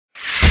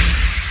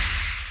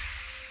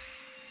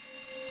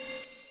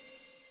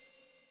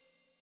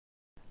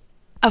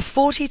A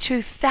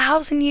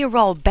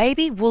 42,000-year-old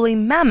baby woolly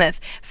mammoth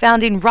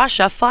found in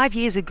Russia 5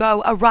 years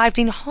ago arrived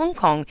in Hong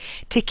Kong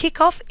to kick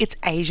off its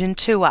Asian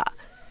tour.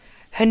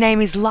 Her name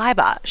is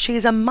Lyuba. She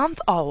is a month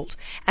old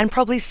and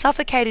probably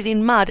suffocated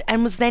in mud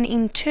and was then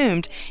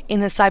entombed in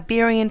the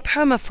Siberian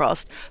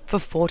permafrost for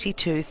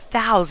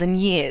 42,000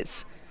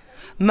 years.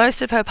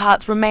 Most of her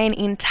parts remain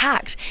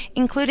intact,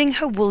 including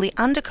her woolly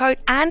undercoat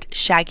and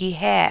shaggy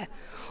hair,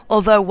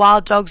 although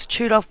wild dogs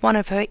chewed off one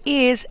of her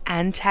ears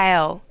and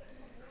tail.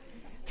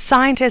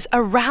 Scientists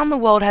around the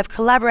world have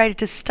collaborated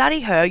to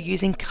study her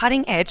using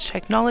cutting-edge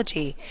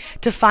technology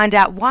to find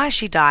out why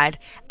she died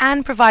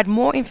and provide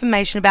more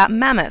information about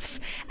mammoths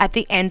at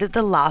the end of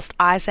the last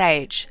ice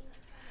age.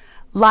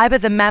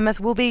 Lyuba the mammoth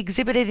will be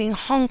exhibited in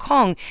Hong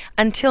Kong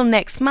until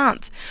next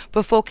month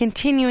before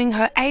continuing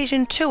her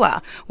Asian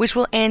tour, which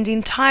will end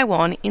in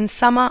Taiwan in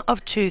summer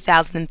of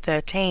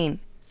 2013.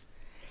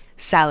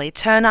 Sally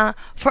Turner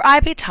for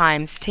IB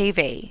Times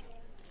TV.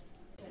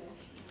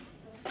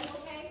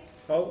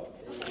 好，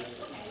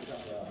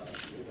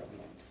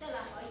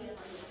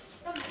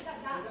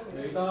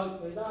你得，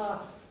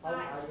後排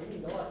影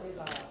唔到啊，遮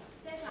曬。